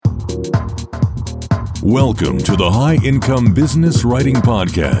Welcome to the High Income Business Writing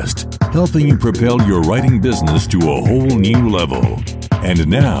Podcast, helping you propel your writing business to a whole new level. And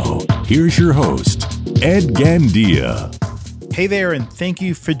now, here's your host, Ed Gandia. Hey there, and thank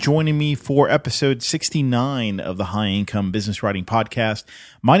you for joining me for episode 69 of the High Income Business Writing Podcast.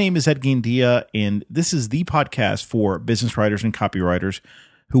 My name is Ed Gandia, and this is the podcast for business writers and copywriters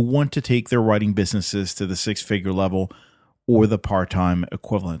who want to take their writing businesses to the six-figure level or the part-time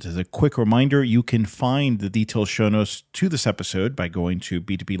equivalent. As a quick reminder, you can find the detailed show notes to this episode by going to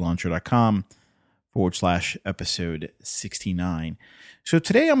b2blauncher.com/episode 69. So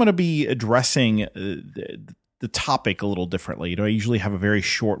today I'm going to be addressing the topic a little differently. I usually have a very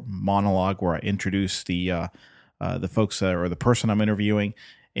short monologue where I introduce the folks or the person I'm interviewing,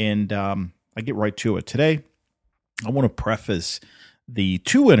 and I get right to it. Today, I want to preface the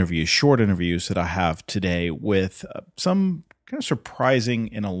two short interviews that I have today with some kind of surprising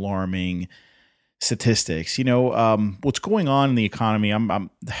and alarming statistics. What's going on in the economy.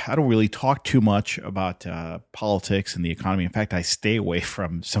 I don't really talk too much about politics and the economy. In fact, I stay away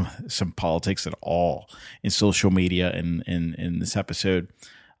from some politics at all in social media and in this episode,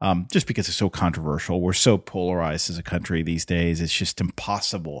 just because it's so controversial. We're so polarized as a country these days. It's just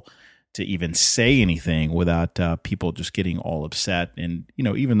impossible to even say anything without people just getting all upset. And,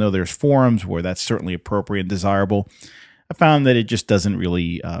 even though there's forums where that's certainly appropriate and desirable, I found that it just doesn't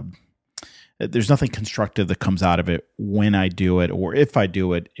really, there's nothing constructive that comes out of it when I do it, or if I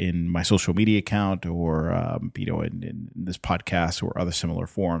do it in my social media account or, in this podcast or other similar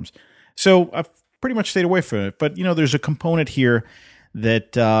forums. So I've pretty much stayed away from it. But, there's a component here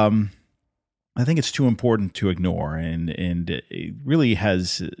that I think it's too important to ignore. And it really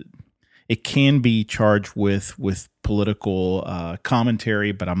has... It can be charged with political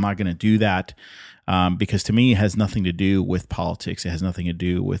commentary, but I'm not going to do that because to me it has nothing to do with politics. It has nothing to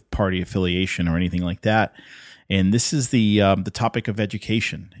do with party affiliation or anything like that. And this is the topic of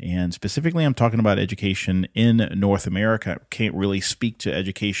education, and specifically, I'm talking about education in North America. I can't really speak to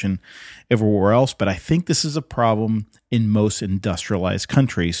education everywhere else, but I think this is a problem in most industrialized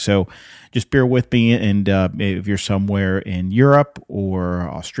countries. So just bear with me, and if you're somewhere in Europe or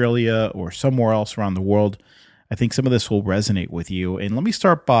Australia or somewhere else around the world, I think some of this will resonate with you. And let me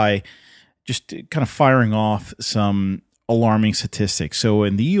start by just kind of firing off some alarming statistics. So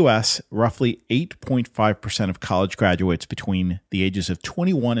in the U.S., roughly 8.5% of college graduates between the ages of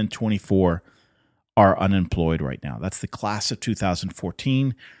 21 and 24 are unemployed right now. That's the class of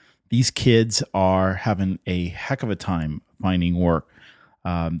 2014. These kids are having a heck of a time finding work.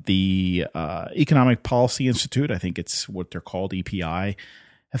 The Economic Policy Institute, I think it's what they're called, EPI,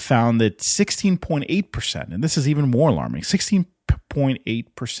 have found that 16.8%, and this is even more alarming,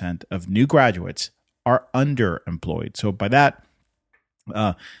 16.8% of new graduates are underemployed. So by that,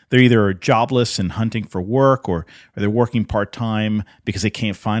 they're either jobless and hunting for work, or they're working part-time because they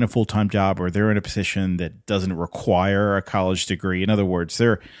can't find a full-time job, or they're in a position that doesn't require a college degree. In other words,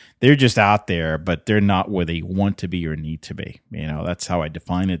 they're just out there, but they're not where they want to be or need to be. That's how I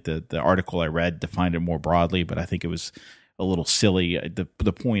define it. The article I read defined it more broadly, but I think it was a little silly.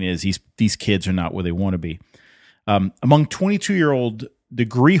 The point is these kids are not where they want to be. Among 22-year-old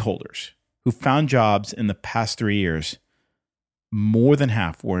degree holders who found jobs in the past 3 years, more than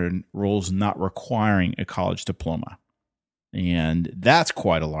half were in roles not requiring a college diploma. And that's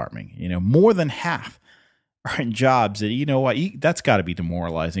quite alarming. More than half are in jobs that, that's got to be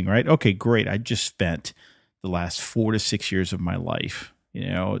demoralizing, right? Okay, great. I just spent the last 4 to 6 years of my life,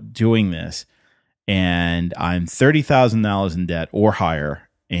 doing this, and I'm $30,000 in debt or higher,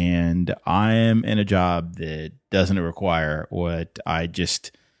 and I'm in a job that doesn't require what I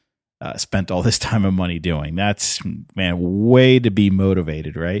just spent all this time and money doing. That's, way to be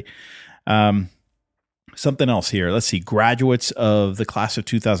motivated, right? Something else here. Let's see. Graduates of the class of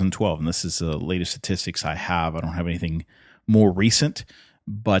 2012, and this is the latest statistics I have. I don't have anything more recent,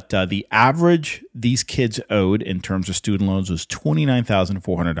 but the average these kids owed in terms of student loans was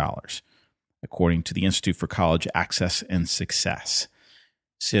 $29,400, according to the Institute for College Access and Success.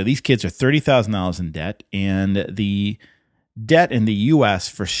 So these kids are $30,000 in debt, and the debt in the U.S.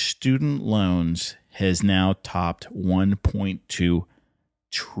 for student loans has now topped $1.2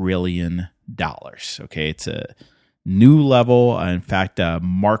 trillion. Okay, it's a new level. In fact,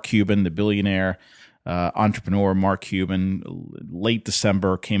 Mark Cuban, the billionaire entrepreneur Mark Cuban, late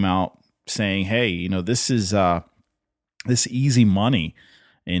December came out saying, "Hey, this is this easy money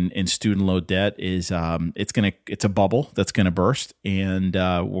in student loan debt is it's a bubble that's gonna burst, and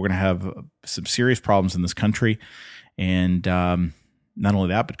we're gonna have some serious problems in this country." And not only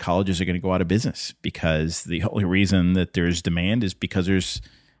that, but colleges are going to go out of business because the only reason that there's demand is because there's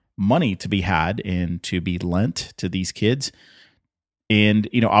money to be had and to be lent to these kids. And,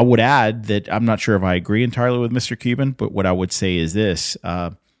 I would add that I'm not sure if I agree entirely with Mr. Cuban, but what I would say is this,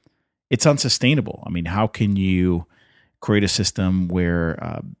 it's unsustainable. I mean, how can you create a system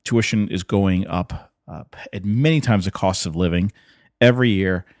where tuition is going up at many times the cost of living every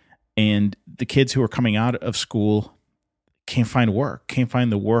year, and the kids who are coming out of school can't find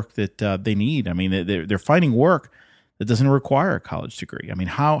the work that they need? I mean, they're finding work that doesn't require a college degree. I mean,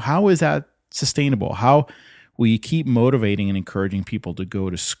 how is that sustainable? How will you keep motivating and encouraging people to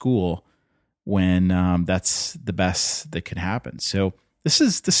go to school when that's the best that can happen? So this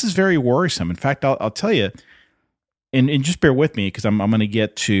is very worrisome. In fact, I'll tell you, and just bear with me because I'm going to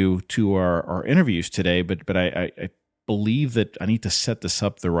get to our interviews today, but I believe that I need to set this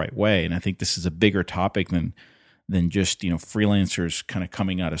up the right way, and I think this is a bigger topic than just freelancers kind of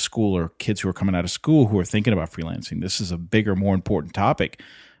coming out of school or kids who are coming out of school who are thinking about freelancing. This is a bigger, more important topic.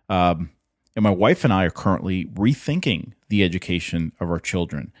 And my wife and I are currently rethinking the education of our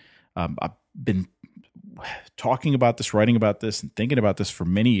children. I've been talking about this, writing about this, and thinking about this for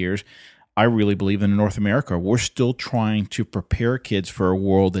many years. I really believe that in North America, we're still trying to prepare kids for a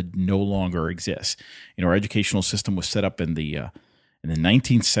world that no longer exists. Our educational system was set up in the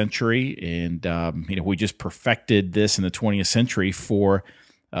 19th century, and we just perfected this in the 20th century for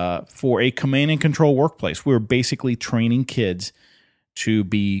a command and control workplace. We're basically training kids to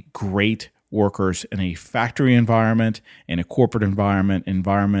be great workers in a factory environment, in a corporate environment,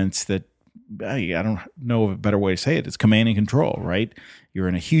 environments that, I don't know of a better way to say it. It's command and control, right? You're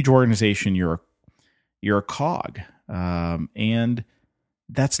in a huge organization. You're a cog, and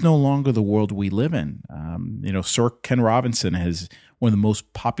that's no longer the world we live in. Sir Ken Robinson has one of the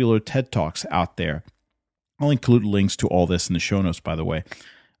most popular TED Talks out there. I'll include links to all this in the show notes, by the way.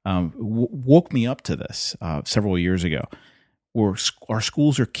 Woke me up to this several years ago, where our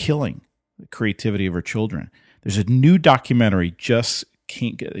schools are killing the creativity of our children. There's a new documentary just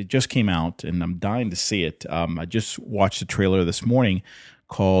came out, and I'm dying to see it. I just watched the trailer this morning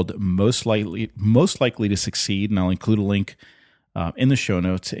called Most Likely to Succeed, and I'll include a link in the show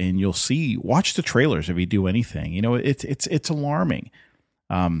notes, and you'll see. Watch the trailers if you do anything. It's alarming.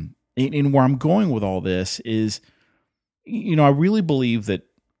 And where I'm going with all this is, I really believe that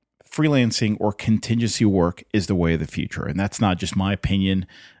freelancing or contingency work is the way of the future, and that's not just my opinion.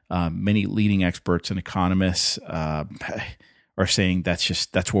 Many leading experts and economists are saying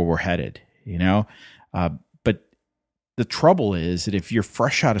that's where we're headed. But the trouble is that if you're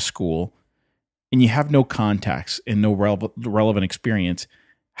fresh out of school and you have no contacts and no relevant experience,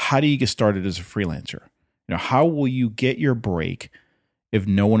 how do you get started as a freelancer? How will you get your break if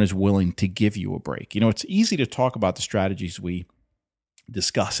no one is willing to give you a break? It's easy to talk about the strategies we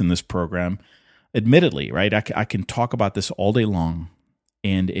discuss in this program. Admittedly, right? I can talk about this all day long.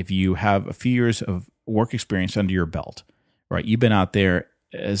 And if you have a few years of work experience under your belt, right? You've been out there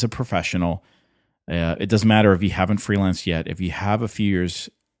as a professional. It doesn't matter if you haven't freelanced yet. If you have a few years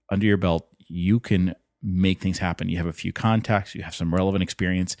under your belt, you can make things happen. You have a few contacts. You have some relevant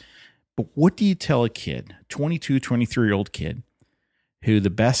experience. But what do you tell a kid, 22, 23-year-old kid, who the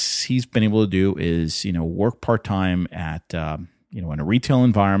best he's been able to do is, work part-time at, in a retail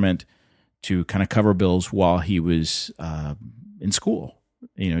environment to kind of cover bills while he was in school,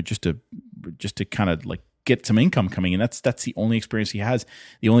 just to kind of like get some income coming in. That's the only experience he has.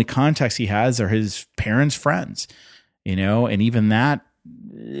 The only contacts he has are his parents' friends, and even that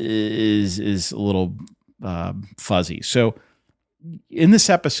is a little fuzzy. So in this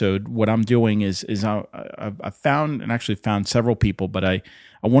episode, what I'm doing is I've found several people, but I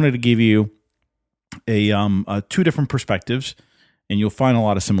wanted to give you a two different perspectives, and you'll find a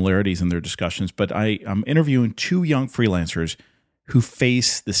lot of similarities in their discussions. But I'm interviewing two young freelancers who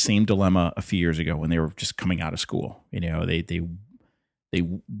faced the same dilemma a few years ago when they were just coming out of school. They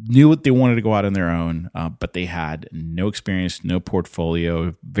knew what they wanted to go out on their own, but they had no experience, no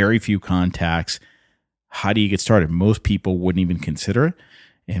portfolio, very few contacts. How do you get started? Most people wouldn't even consider it,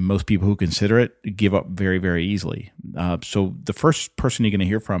 and most people who consider it give up very, very easily. So the first person you're going to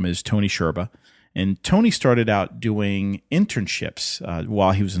hear from is Tony Sherba. And Tony started out doing internships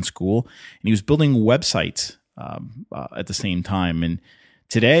while he was in school, and he was building websites at the same time. And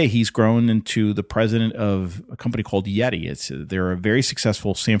today he's grown into the president of a company called Yeti. They're a very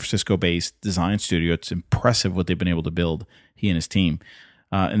successful San Francisco-based design studio. It's impressive what they've been able to build, he and his team.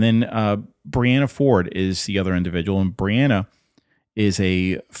 And then Brianna Ford is the other individual. And Brianna is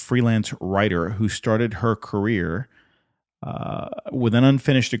a freelance writer who started her career with an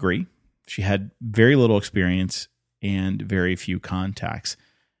unfinished degree. She had very little experience and very few contacts.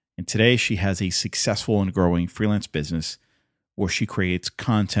 And today she has a successful and growing freelance business where she creates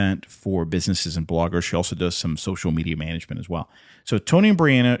content for businesses and bloggers. She also does some social media management as well. So Tony and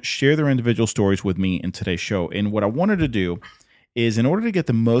Brianna share their individual stories with me in today's show. And what I wanted to do is, in order to get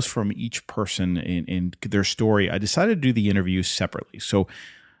the most from each person in their story, I decided to do the interviews separately. So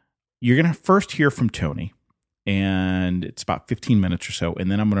you're going to first hear from Tony, and it's about 15 minutes or so.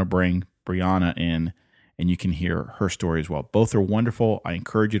 And then I'm going to bring Brianna in, and you can hear her story as well. Both are wonderful. I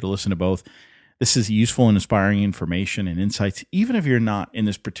encourage you to listen to both. This is useful and inspiring information and insights, even if you're not in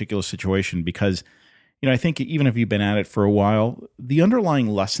this particular situation, because, I think even if you've been at it for a while, the underlying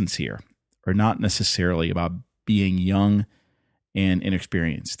lessons here are not necessarily about being young and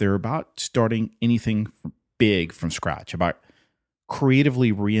inexperienced. They're about starting anything big from scratch, about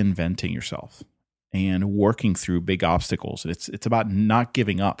creatively reinventing yourself and working through big obstacles. It's about not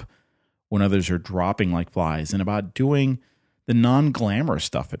giving up when others are dropping like flies, and about doing the non-glamorous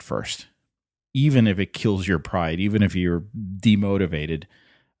stuff at first, even if it kills your pride, even if you're demotivated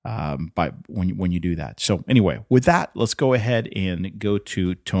by when you do that. So anyway, with that, let's go ahead and go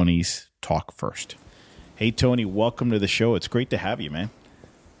to Tony's talk first. Hey, Tony, welcome to the show. It's great to have you, man.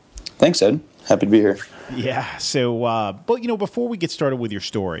 Thanks, Ed. Happy to be here. Yeah. So, but before we get started with your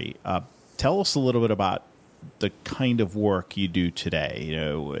story, tell us a little bit about the kind of work you do today.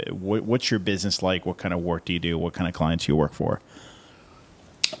 What's your business like? What kind of work do you do? What kind of clients you work for?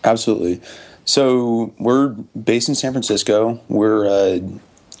 Absolutely. So we're based in San Francisco. We're a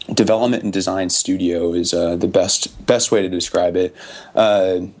development and design studio is the best way to describe it.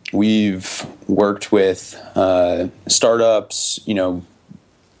 We've worked with startups,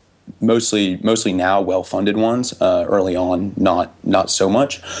 mostly now well-funded ones. Early on, not so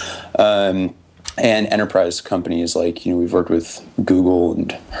much. And enterprise companies like, we've worked with Google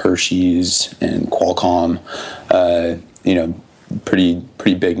and Hershey's and Qualcomm,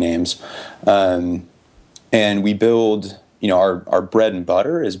 pretty big names. And we build, our bread and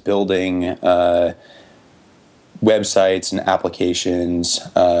butter is building websites and applications,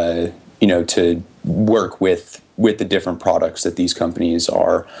 to work with the different products that these companies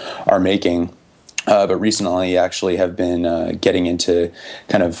are making. But recently actually have been getting into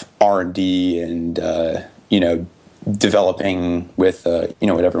kind of R&D and, developing with,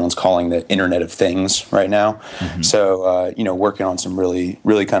 what everyone's calling the Internet of Things right now. Mm-hmm. So, working on some really,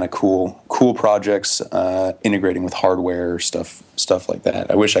 really kind of cool projects, integrating with hardware, stuff like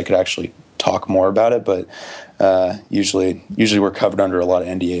that. I wish I could actually talk more about it, but usually we're covered under a lot of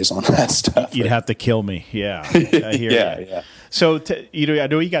NDAs on that stuff. You'd have to kill me. Yeah. I hear yeah. So, I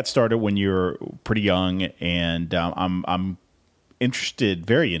know you got started when you were pretty young, and I'm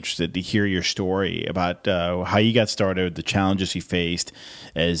very interested to hear your story about how you got started, the challenges you faced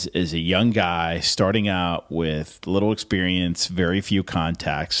as a young guy starting out with little experience, very few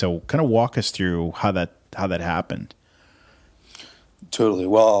contacts. So, kind of walk us through how that happened. Totally.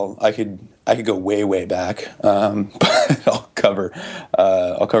 Well, I could go way back, but I'll cover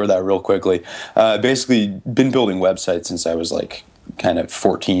that real quickly. Basically, been building websites since I was like kind of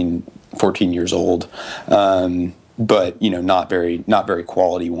 14 years old. But not very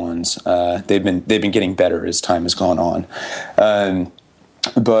quality ones. They've been getting better as time has gone on.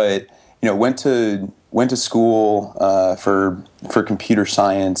 But went to school for computer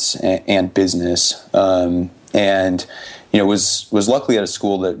science and business, and was luckily at a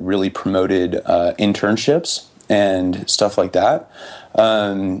school that really promoted internships and stuff like that.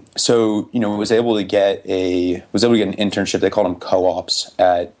 So was able to get an internship. They called them co-ops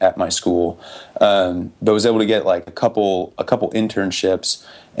at my school, but was able to get like a couple internships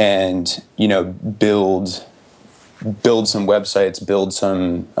and build some websites, build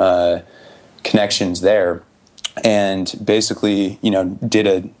some connections there, and basically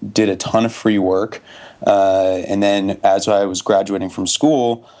did a ton of free work, and then as I was graduating from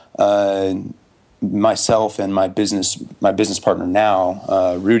school, myself and my business partner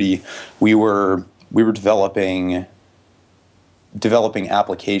now, Rudy, we were developing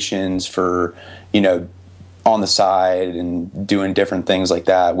applications for, on the side and doing different things like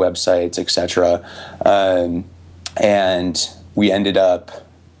that, websites, etc. And we ended up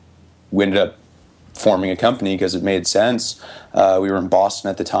forming a company because it made sense. We were in Boston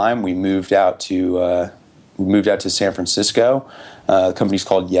at the time. We moved out to San Francisco. The company's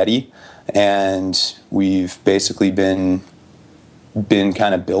called Yeti. And we've basically been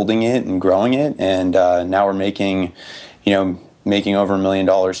kind of building it and growing it, and now we're making over $1 million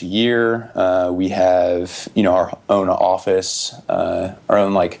a year. We have our own office, our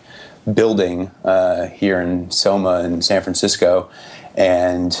own like building here in Soma in San Francisco,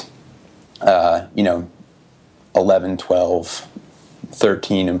 and 11, 12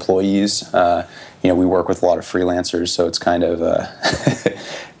 13 employees. We work with a lot of freelancers, so it's kind of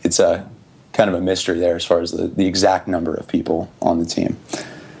it's a kind of a mystery there as far as the exact number of people on the team.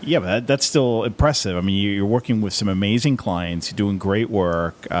 Yeah, but that's still impressive. I mean, you're working with some amazing clients, you're doing great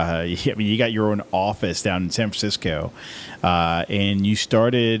work. You got your own office down in San Francisco, and you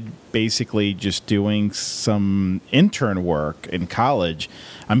started basically just doing some intern work in college.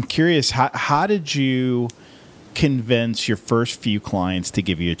 I'm curious, how did you convince your first few clients to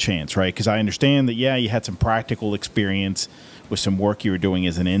give you a chance, right? Because I understand that, you had some practical experience with some work you were doing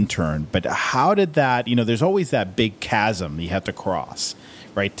as an intern, but how did that, there's always that big chasm you have to cross,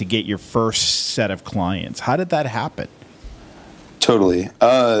 right, to get your first set of clients. How did that happen? Totally.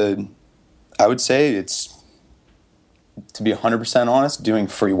 I would say it's, to be 100% honest, doing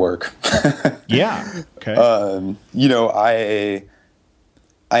free work. Yeah. Okay.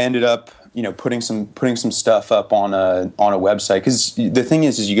 I ended up, putting some stuff up on a website, because the thing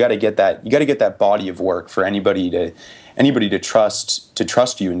is you got to get that body of work for anybody to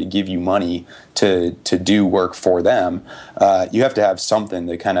trust you and to give you money to do work for them. You have to have something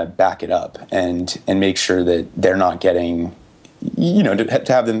to kind of back it up and make sure that they're not getting, to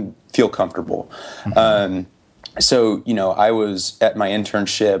have them feel comfortable. Mm-hmm. So I was at my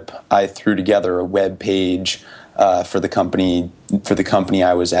internship, I threw together a web page for the company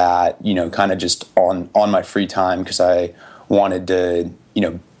I was at, kind of just on my free time, because I wanted to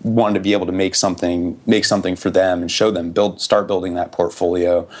be able to make something for them and show them, start building that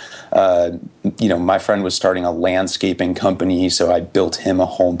portfolio. My friend was starting a landscaping company, so I built him a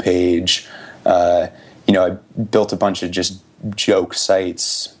homepage. I built a bunch of just joke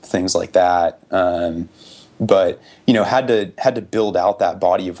sites, things like that. But had to build out that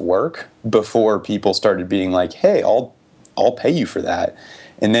body of work before people started being like, "Hey, I'll pay you for that."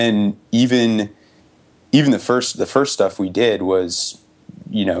 And then even the first stuff we did was,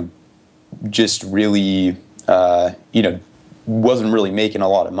 just really, wasn't really making a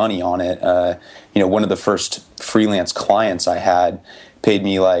lot of money on it. One of the first freelance clients I had paid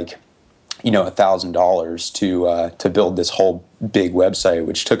me like, $1,000 to build this whole big website,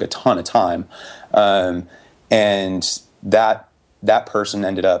 which took a ton of time. And that person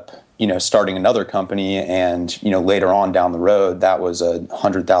ended up, starting another company, and, later on down the road, that was a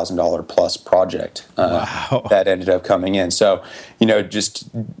 $100,000 plus project that ended up coming in. So, just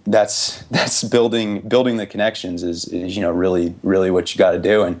that's building the connections is really, really what you got to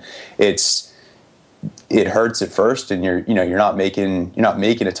do. And it hurts at first, and you're not making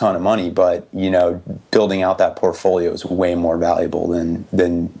a ton of money, but building out that portfolio is way more valuable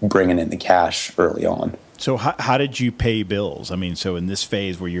than bringing in the cash early on. So how did you pay bills? I mean, so in this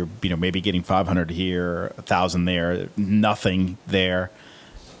phase where you're maybe getting 500 here, 1,000 there, nothing there,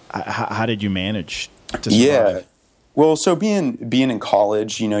 how did you manage to survive? Yeah. Well, so being in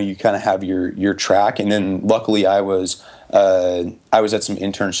college, you kind of have your track, and then luckily I was at some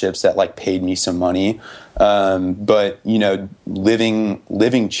internships that like paid me some money, but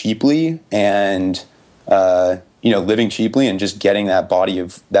living cheaply and just getting that body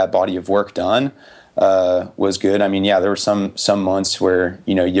of work done was good. I mean, there were some months where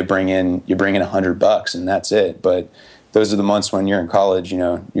you bring in $100 and that's it, but those are the months when you're in college.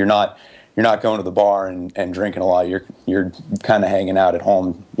 You're not going to the bar and drinking a lot. You're kind of hanging out at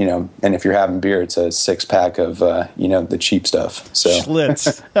home, and if you're having beer, it's a 6-pack of, the cheap stuff. So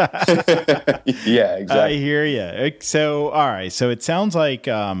Schlitz. Yeah, exactly. I hear you. So, all right. So it sounds like,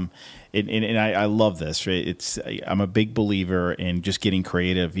 and I love this. Right? I'm a big believer in just getting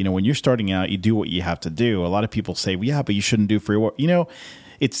creative. When you're starting out, you do what you have to do. A lot of people say, well, yeah, but you shouldn't do free work.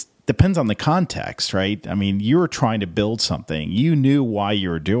 It depends on the context, right? I mean, you were trying to build something. You knew why you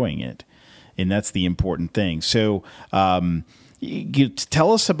were doing it. And that's the important thing. So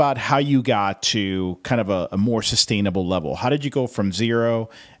tell us about how you got to kind of a more sustainable level. How did you go from $0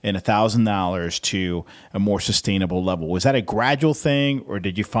 and $1,000 to a more sustainable level? Was that a gradual thing, or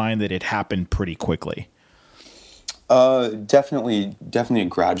did you find that it happened pretty quickly? Definitely a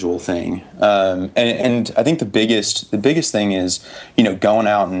gradual thing. And I think the biggest thing is, going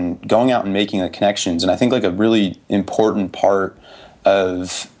out and making the connections. And I think like a really important part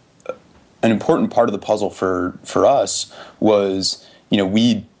of the puzzle for us was,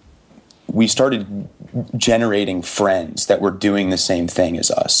 we started generating friends that were doing the same thing as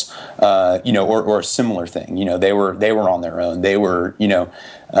us, or a similar thing. They were on their own. They were,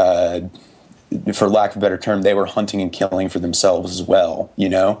 for lack of a better term, they were hunting and killing for themselves as well.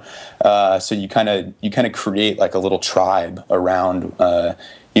 So you kind of create like a little tribe around,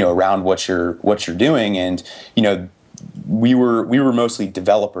 around what you're doing. And, we were mostly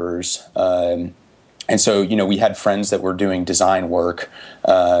developers, and so, we had friends that were doing design work,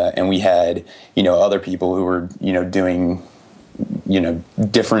 and we had, other people who were, doing,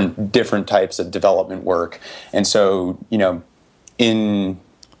 different types of development work. And so, in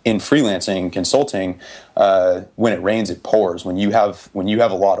freelancing consulting, when it rains, it pours. When you have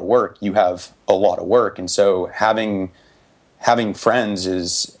a lot of work, you have a lot of work. And so having friends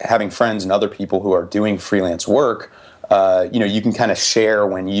and other people who are doing freelance work. You can kind of share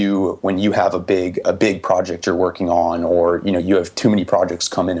when you have a big project you're working on, or you have too many projects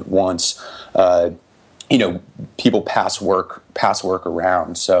come in at once. People pass work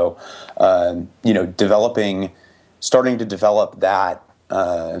around. So starting to develop that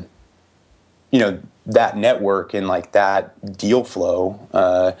that network and like that deal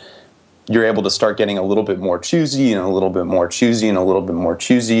flow. You're able to start getting a little bit more choosy and a little bit more choosy and a little bit more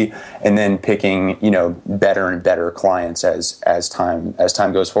choosy, and then picking, better and better clients as time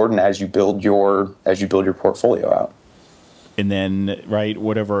goes forward and as you build your portfolio out. And then, right,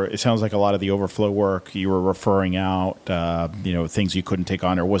 whatever, it sounds like a lot of the overflow work you were referring out, things you couldn't take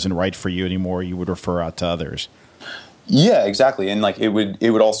on or wasn't right for you anymore, you would refer out to others. Yeah, exactly. And like it would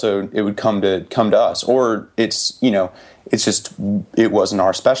come to us, or it's just, it wasn't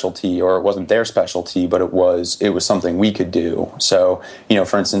our specialty or it wasn't their specialty, but it was something we could do. So,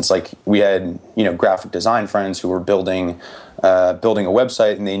 for instance, like we had, graphic design friends who were building a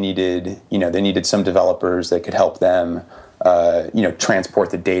website, and they needed some developers that could help them, transport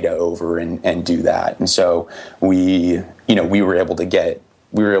the data over and do that. And so we were able to get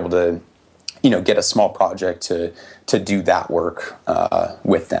a small project to do that work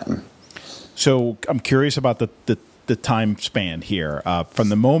with them. So I'm curious about the time span here, from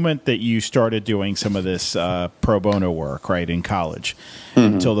the moment that you started doing some of this pro bono work, right, in college,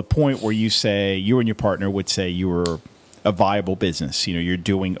 until the point where you and your partner would say you were a viable business. You're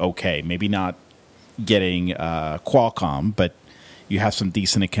doing okay, maybe not getting Qualcomm, but you have some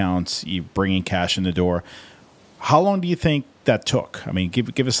decent accounts, you're bringing cash in the door. How long do you think that took? I mean,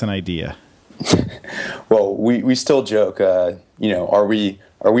 give us an idea. Well, we still joke, are we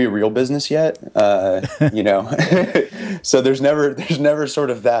a real business yet? So there's never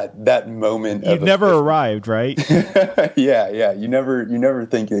sort of that moment. You've never arrived, right? Yeah. You never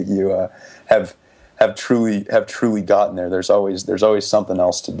think that you have truly gotten there. There's always something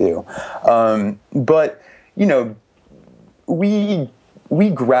else to do. But we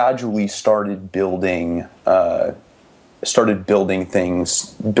gradually started building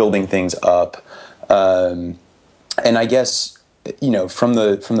things up, and I guess from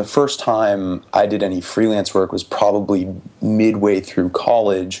the first time I did any freelance work was probably midway through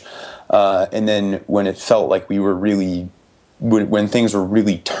college, and then when it felt like when things were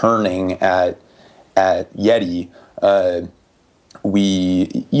really turning at Yeti,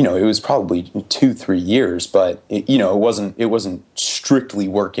 it was probably 2-3 years, but it wasn't strictly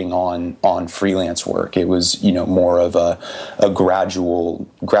working on freelance work. It was, more of a gradual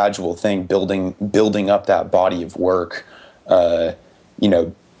thing, building up that body of work,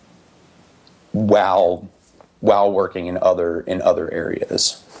 while working in other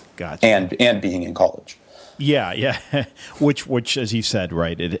areas. Gotcha. And being in college. Yeah. which, as you said,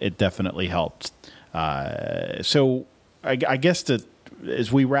 right, it definitely helped. So I guess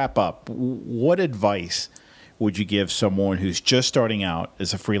as we wrap up, what advice would you give someone who's just starting out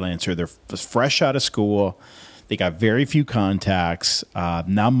as a freelancer? They're fresh out of school. They got very few contacts,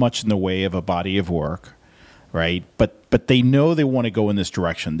 not much in the way of a body of work, right? But they know they want to go in this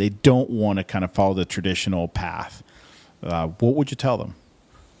direction. They don't want to kind of follow the traditional path. What would you tell them?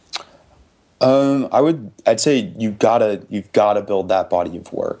 I'd say you've gotta build that body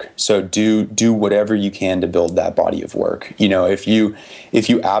of work. So do whatever you can to build that body of work. If you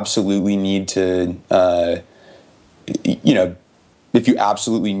absolutely need to, if you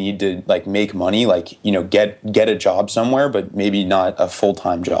absolutely need to like make money, like, get a job somewhere, but maybe not a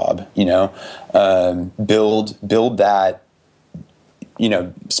full-time job, build that,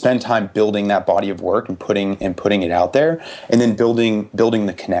 spend time building that body of work and putting it out there, and then building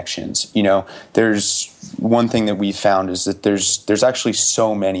the connections. There's one thing that we found is that there's actually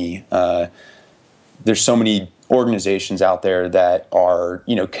so many organizations out there that are,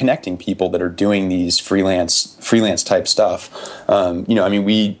 connecting people that are doing these freelance type stuff.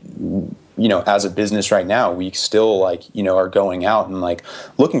 We, as a business right now, we still are going out and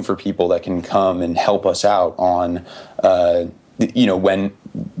looking for people that can come and help us out on,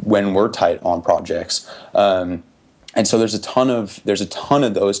 when we're tight on projects. And so there's a ton of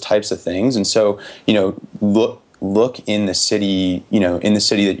those types of things. And so, look in the city,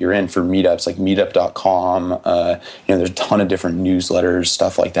 that you're in for meetups, like meetup.com. There's a ton of different newsletters,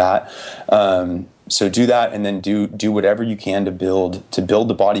 stuff like that. so do that, and then do whatever you can to build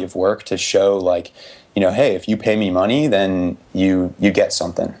the body of work to show, like, hey, if you pay me money, then you get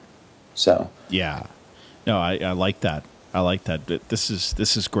something. So yeah, no, I like that. I like that. This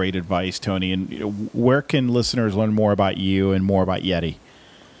is great advice, Tony. And where can listeners learn more about you and more about Yeti?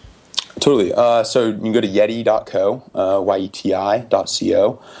 Totally. So you can go to yeti.co,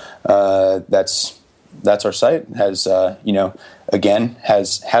 yeti.co. That's our site. It has, again,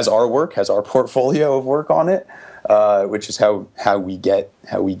 has our work, has our portfolio of work on it, which is how we get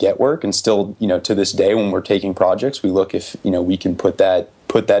work. And still, to this day, when we're taking projects, we look if, we can put that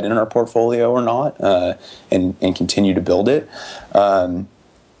in our portfolio or not, and continue to build it.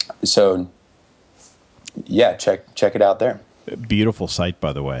 So yeah, check it out there. Beautiful site,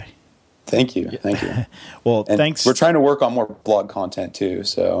 by the way. Thank you. Well, and thanks. We're trying to work on more blog content too,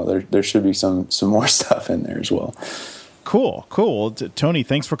 so there should be some more stuff in there as well. Cool. Tony,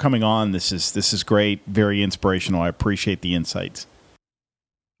 thanks for coming on. This is great, very inspirational. I appreciate the insights.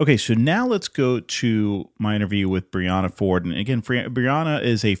 Okay, so now let's go to my interview with Brianna Ford. And again, Brianna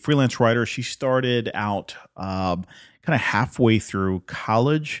is a freelance writer. She started out kind of halfway through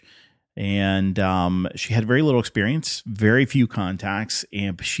college, and she had very little experience, very few contacts,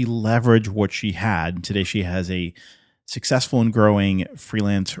 and she leveraged what she had. Today, she has a successful and growing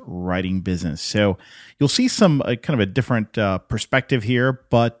freelance writing business. So you'll see some kind of a different perspective here,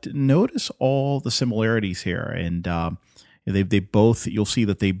 but notice all the similarities here. And you'll see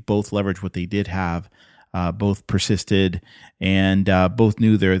that they both leveraged what they did have, both persisted, and both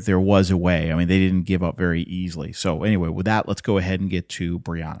knew there was a way. I mean, they didn't give up very easily. So anyway, with that, let's go ahead and get to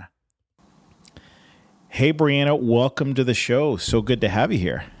Brianna. Hey, Brianna, welcome to the show. So good to have you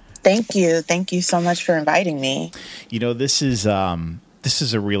here. Thank you. Thank you so much for inviting me. This is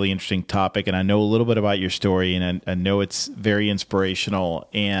a really interesting topic, and I know a little bit about your story, and I know it's very inspirational.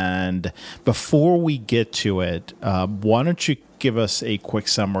 And before we get to it, why don't you give us a quick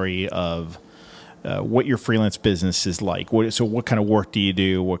summary of what your freelance business is like? What kind of work do you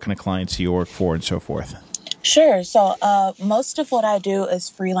do? What kind of clients do you work for, and so forth? Sure. So most of what I do is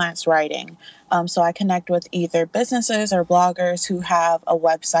freelance writing. So I connect with either businesses or bloggers who have a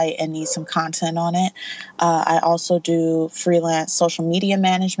website and need some content on it. I also do freelance social media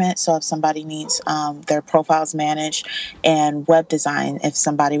management. So if somebody needs their profiles managed, and web design, if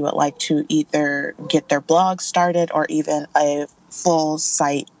somebody would like to either get their blog started or even a full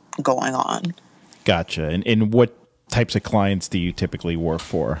site going on. Gotcha. And what types of clients do you typically work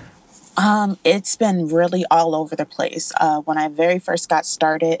for? It's been really all over the place. When I very first got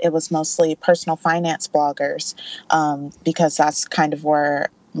started, it was mostly personal finance bloggers, because that's kind of where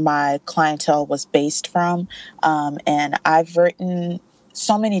my clientele was based from. And I've written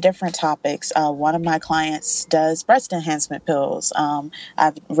so many different topics. One of my clients does breast enhancement pills.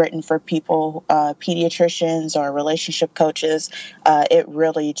 I've written for people, pediatricians or relationship coaches. It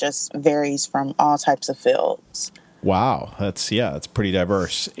really just varies from all types of fields. Wow, that's pretty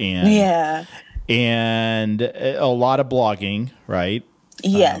diverse, and a lot of blogging, right?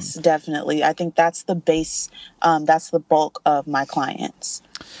 Yes, definitely. I think that's the base. That's the bulk of my clients.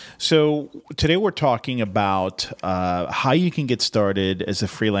 So today we're talking about how you can get started as a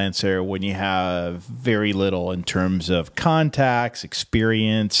freelancer when you have very little in terms of contacts,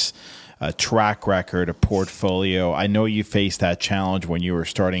 experience, a track record, a portfolio. I know you faced that challenge when you were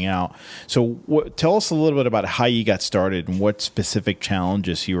starting out. So tell us a little bit about how you got started and what specific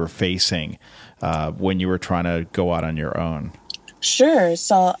challenges you were facing when you were trying to go out on your own. Sure.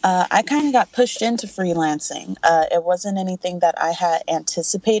 So I kind of got pushed into freelancing. It wasn't anything that I had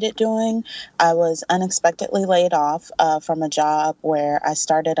anticipated doing. I was unexpectedly laid off from a job where I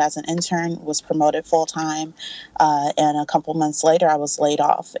started as an intern, was promoted full-time, and a couple months later I was laid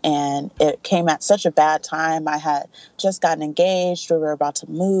off. And it came at such a bad time. I had just gotten engaged. We were about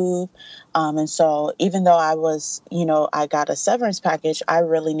to move. And so even though I was, I got a severance package, I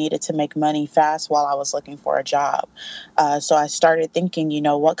really needed to make money fast while I was looking for a job. So I started thinking,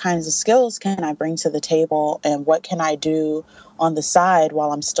 what kinds of skills can I bring to the table and what can I do on the side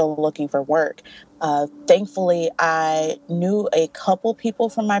while I'm still looking for work? Thankfully, I knew a couple people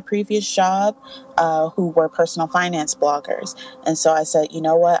from my previous job who were personal finance bloggers. And so I said, you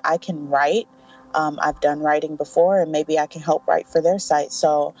know what, I can write. I've done writing before and maybe I can help write for their site.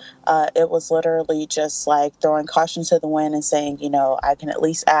 So it was literally just like throwing caution to the wind and saying, I can at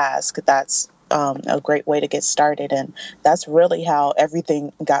least ask. That's a great way to get started. And that's really how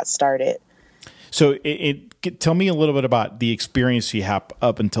everything got started. So tell me a little bit about the experience you have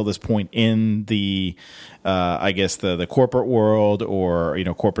up until this point in the, I guess, the corporate world or,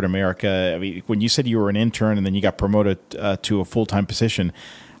 corporate America. I mean, when you said you were an intern and then you got promoted to a full-time position,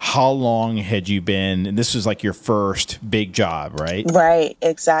 how long had you been, and this was like your first big job, right? Right,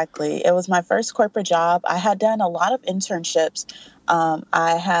 exactly. It was my first corporate job. I had done a lot of internships.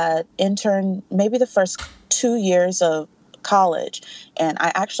 I had interned maybe the first 2 years of college, and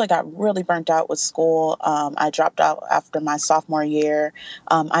I actually got really burnt out with school. I dropped out after my sophomore year.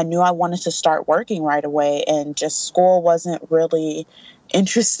 I knew I wanted to start working right away, and just school wasn't really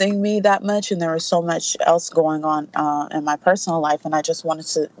interesting me that much, and there was so much else going on in my personal life, and I just wanted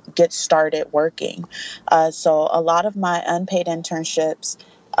to get started working. So a lot of my unpaid internships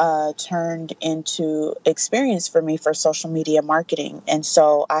turned into experience for me for social media marketing, and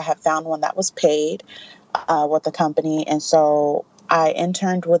so I have found one that was paid with the company, and so I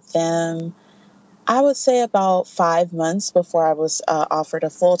interned with them, I would say about 5 months before I was offered a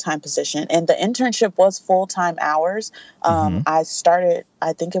full-time position. And the internship was full-time hours. I started,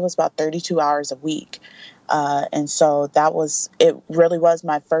 I think it was about 32 hours a week. And so it really was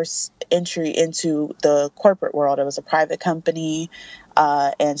my first entry into the corporate world. It was a private company.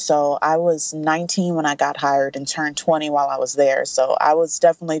 And so I was 19 when I got hired and turned 20 while I was there. So I was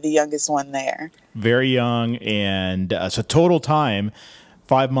definitely the youngest one there. Very young. And so total time,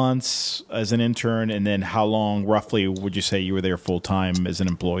 5 months as an intern, and then how long roughly would you say you were there full time as an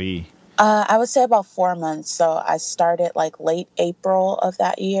employee? I would say about 4 months. So I started like late April of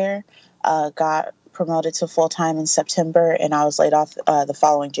that year, got promoted to full time in September, and I was laid off the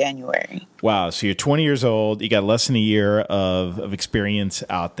following January. Wow. So you're 20 years old. You got less than a year of experience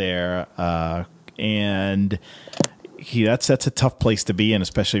out there. And that's a tough place to be in,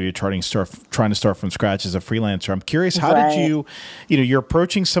 especially if you're trying to start from scratch as a freelancer. I'm curious, how did you're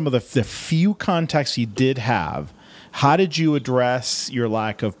approaching some of the few contacts you did have. How did you address your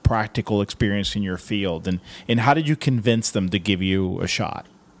lack of practical experience in your field, and how did you convince them to give you a shot?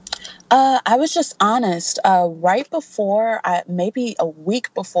 I was just honest. Right before, maybe a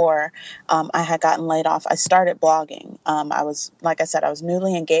week before I had gotten laid off, I started blogging. Like I said, I was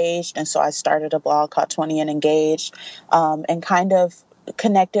newly engaged, and so I started a blog called 20 and Engaged, and kind of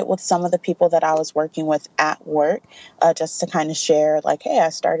connected with some of the people that I was working with at work, just to kind of share, like, hey, I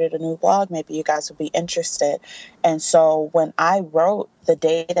started a new blog. Maybe you guys would be interested. And so when I wrote the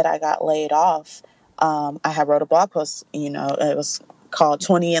day that I got laid off, I had wrote a blog post. It was called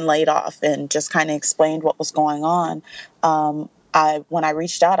 20 and Laid Off, and just kind of explained what was going on. When I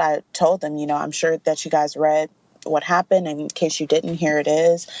reached out, I told them, I'm sure that you guys read what happened, and in case you didn't, here it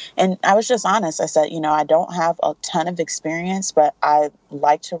is. And I was just honest. I said, I don't have a ton of experience, but I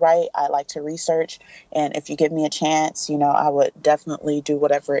like to write, I like to research, and if you give me a chance, I would definitely do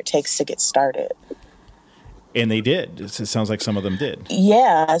whatever it takes to get started. And they did. It sounds like some of them did.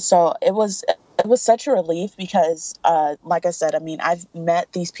 Yeah, so it was such a relief because, like I said, I've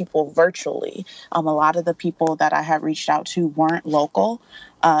met these people virtually. A lot of the people that I had reached out to weren't local.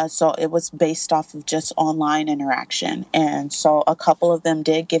 So it was based off of just online interaction. And so a couple of them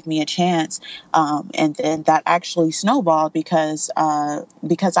did give me a chance. And then that actually snowballed because I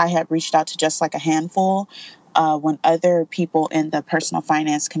had reached out to just like a handful. When other people in the personal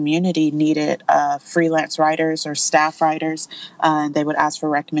finance community needed freelance writers or staff writers, they would ask for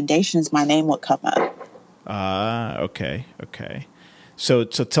recommendations, my name would come up. Okay. So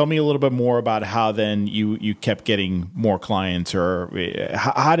tell me a little bit more about how then you kept getting more clients, or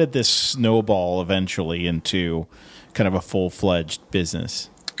how did this snowball eventually into kind of a full-fledged business?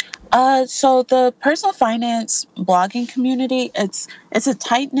 So the personal finance blogging community, it's a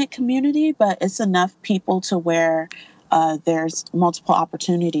tight-knit community, but it's enough people to where there's multiple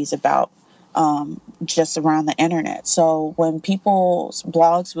opportunities about just around the internet. So when people's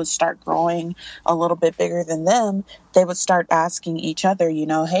blogs would start growing a little bit bigger than them, they would start asking each other,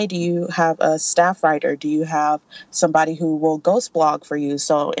 hey, do you have a staff writer? Do you have somebody who will ghost blog for you?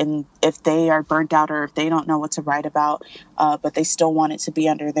 So if they are burnt out or if they don't know what to write about, but they still want it to be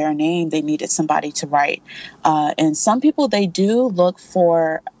under their name, they needed somebody to write. And some people, they do look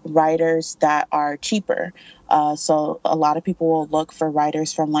for writers that are cheaper. So a lot of people will look for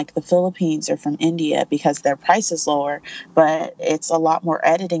writers from like the Philippines or from India because their price is lower, but it's a lot more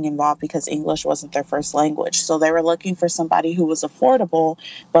editing involved because English wasn't their first language. So they were looking for somebody who was affordable,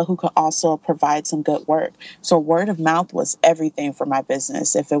 but who could also provide some good work. So word of mouth was everything for my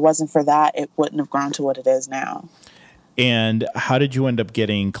business. If it wasn't for that, it wouldn't have grown to what it is now. And how did you end up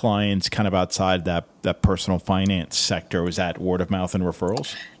getting clients kind of outside that personal finance sector? Was that word of mouth and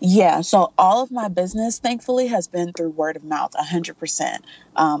referrals? Yeah. So all of my business, thankfully, has been through word of mouth, 100%.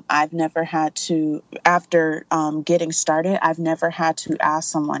 I've never had to, after getting started, I've never had to ask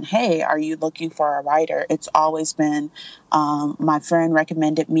someone, hey, are you looking for a writer? It's always been my friend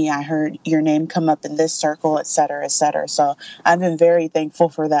recommended me. I heard your name come up in this circle, et cetera, et cetera. So I've been very thankful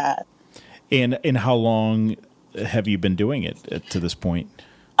for that. And how long have you been doing it to this point?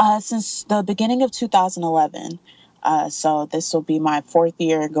 Since the beginning of 2011. So this will be my 4th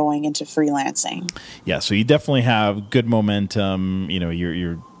year going into freelancing. Yeah, so you definitely have good momentum. You know,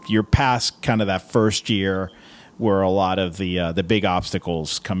 you're past kind of that first year where a lot of the big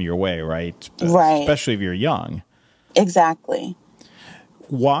obstacles come your way, right? Right. Especially if you're young. Exactly.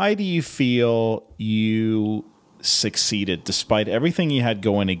 Why do you feel you succeeded despite everything you had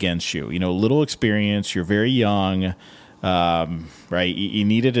going against you? You know, little experience, you're very young, right? You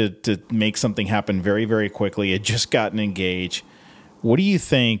needed to make something happen very, very quickly. You had just gotten engaged. What do you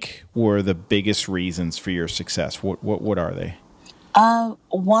think were the biggest reasons for your success? What are they?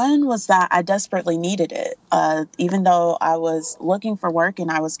 One was that I desperately needed it. Even though I was looking for work and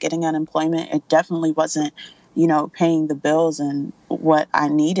I was getting unemployment, it definitely wasn't, paying the bills and what I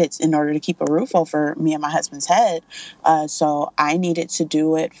needed in order to keep a roof over me and my husband's head. So I needed to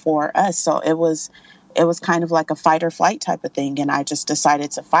do it for us. So it was kind of like a fight or flight type of thing. And I just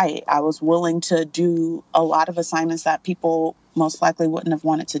decided to fight. I was willing to do a lot of assignments that people most likely wouldn't have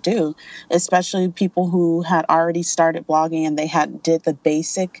wanted to do, especially people who had already started blogging and they did the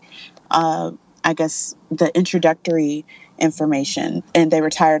basic, the introductory information, and they were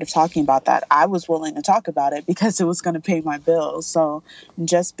tired of talking about that. I was willing to talk about it because it was going to pay my bills. So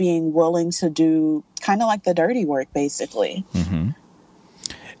just being willing to do kind of like the dirty work, basically. Mm-hmm.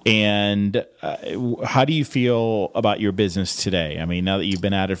 And how do you feel about your business today? I mean, now that you've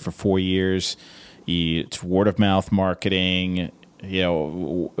been at it for 4 years, it's word of mouth marketing.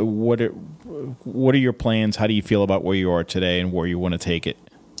 What are your plans? How do you feel about where you are today and where you want to take it?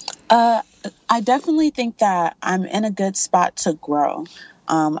 I definitely think that I'm in a good spot to grow.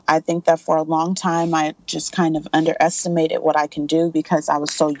 I think that for a long time, I just kind of underestimated what I can do because I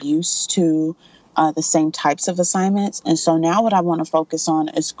was so used to the same types of assignments. And so now what I want to focus on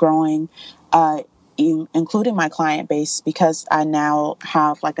is growing, including my client base, because I now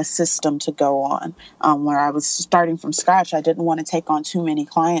have like a system to go on where I was starting from scratch. I didn't want to take on too many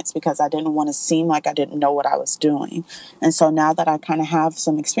clients because I didn't want to seem like I didn't know what I was doing. And so now that I kind of have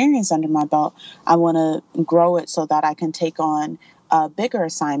some experience under my belt, I want to grow it so that I can take on bigger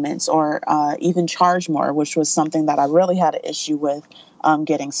assignments or even charge more, which was something that I really had an issue with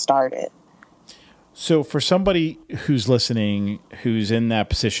getting started. So for somebody who's listening, who's in that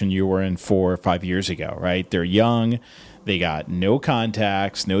position you were in 4 or 5 years ago, right? They're young, they got no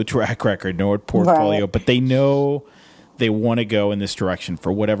contacts, no track record, no portfolio, right, but they know they want to go in this direction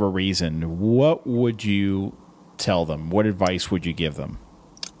for whatever reason. What would you tell them? What advice would you give them?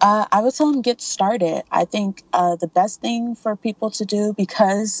 I would tell them get started. I think the best thing for people to do,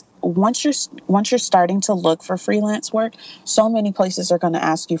 because once you're starting to look for freelance work, so many places are going to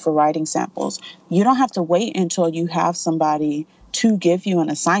ask you for writing samples. You don't have to wait until you have somebody to give you an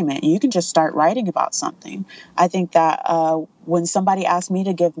assignment. You can just start writing about something. I think that when somebody asked me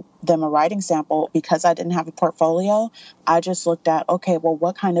to give them a writing sample, because I didn't have a portfolio, I just looked at, okay, well,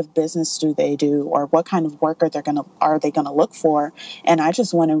 what kind of business do they do, or what kind of work are they gonna look for? And I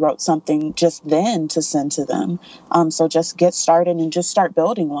just went and wrote something just then to send to them. So just get started and just start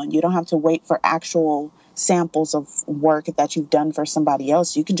building one. You don't have to wait for actual samples of work that you've done for somebody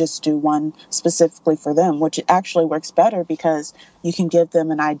else. You can just do one specifically for them, which actually works better because you can give them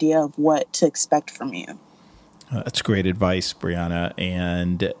an idea of what to expect from you. That's great advice, Brianna.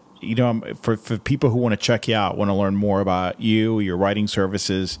 And, for people who want to check you out, want to learn more about you, your writing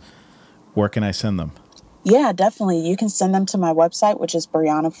services, where can I send them? Yeah, definitely. You can send them to my website, which is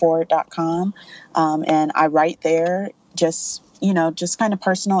briannaford.com. And I write there just kind of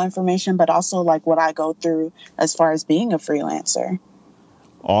personal information, but also like what I go through as far as being a freelancer.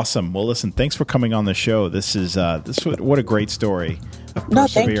 Awesome. Well, listen, thanks for coming on the show. What a great story. No,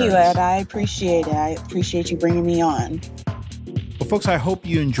 thank you, Ed. I appreciate it. I appreciate you bringing me on. Well, folks, I hope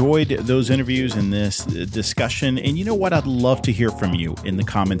you enjoyed those interviews and this discussion. And you know what? I'd love to hear from you in the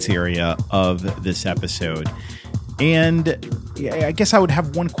comments area of this episode. And I guess I would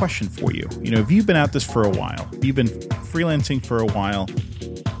have one question for you. If you've been at this for a while, if you've been freelancing for a while,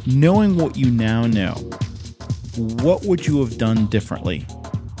 knowing what you now know, what would you have done differently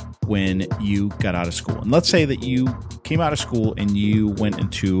when you got out of school? And let's say that you came out of school and you went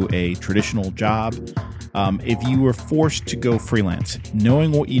into a traditional job, If you were forced to go freelance,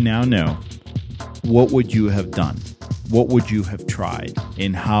 knowing what you now know, what would you have done? What would you have tried?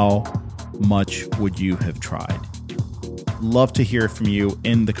 And how much would you have tried? Love to hear from you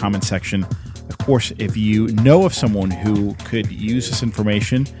in the comment section. Of course, if you know of someone who could use this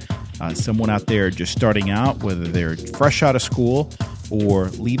information, someone out there just starting out, whether they're fresh out of school or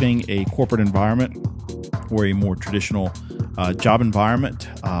leaving a corporate environment or a more traditional job environment,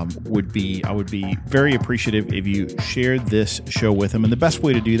 I would be very appreciative if you shared this show with them. And the best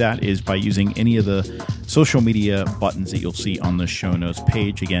way to do that is by using any of the social media buttons that you'll see on the show notes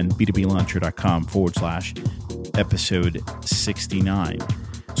page. Again, b2blauncher.com/episode 69.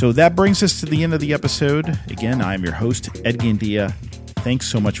 So that brings us to the end of the episode. Again, I'm your host, Ed Gandia. Thanks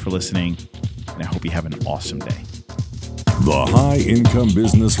so much for listening, and I hope you have an awesome day. The High Income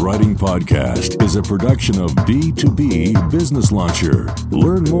Business Writing Podcast is a production of B2B Business Launcher.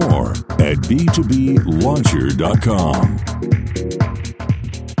 Learn more at b2blauncher.com.